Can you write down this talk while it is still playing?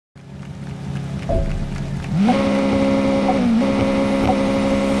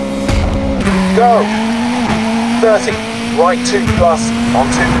30, right 2 plus,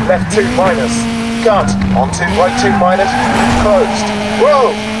 onto left 2 minus, cut, onto right 2 minus, closed,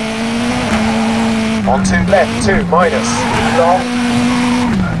 whoa! Onto left 2 minus, long,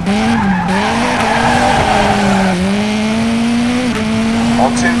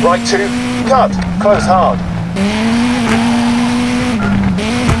 onto right 2, cut, close hard,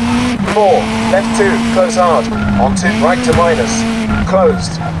 4, left 2, close hard, onto right to minus,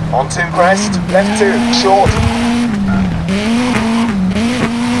 closed, onto crest, left 2, short,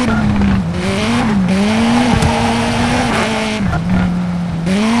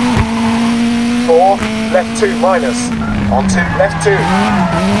 4, left 2 minus, onto left 2,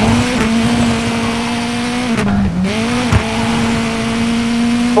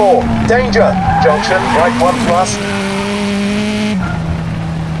 4, danger, junction, right 1 plus,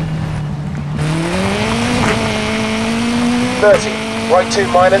 30, right 2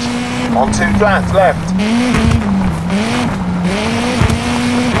 minus, onto flat left,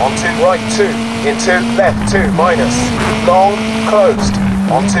 onto right 2, into left 2 minus, long, closed,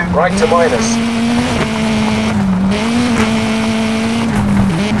 onto right to minus,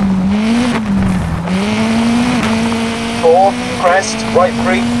 4, crest, right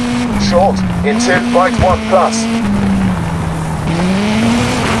 3, short, into right 1 plus,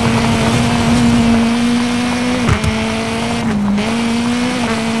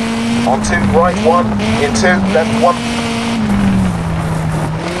 right 1, into left 1,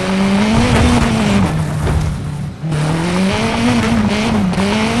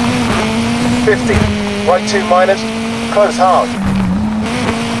 50, right 2 minus, close hard,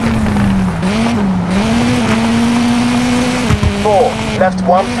 4, left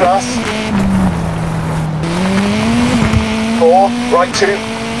 1 plus, 4, right 2,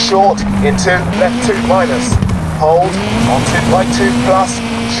 short, into left 2 minus, hold, onto right 2 plus,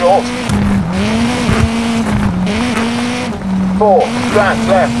 short, 4, flat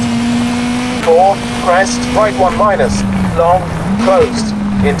left, 4, crest, right 1 minus, long, closed,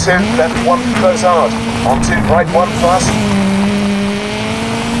 into left 1, close hard, onto right 1 plus,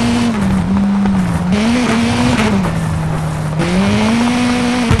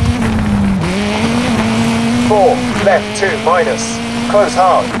 4, left 2 minus, close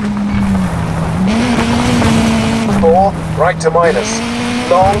hard, 4, right to minus,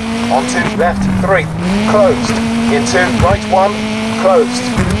 long, onto left 3, closed, into right 1, closed,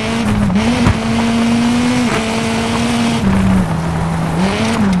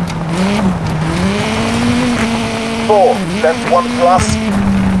 4, left 1 plus,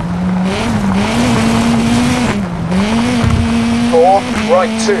 4,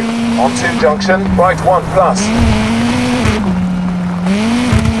 right 2, onto junction, right 1 plus,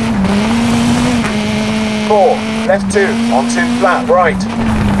 4, left 2, onto flat right,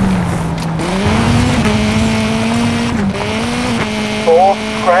 4,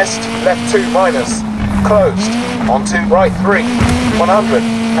 crest, left 2 minus, closed, onto right 3, 100,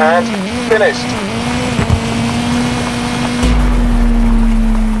 and finished.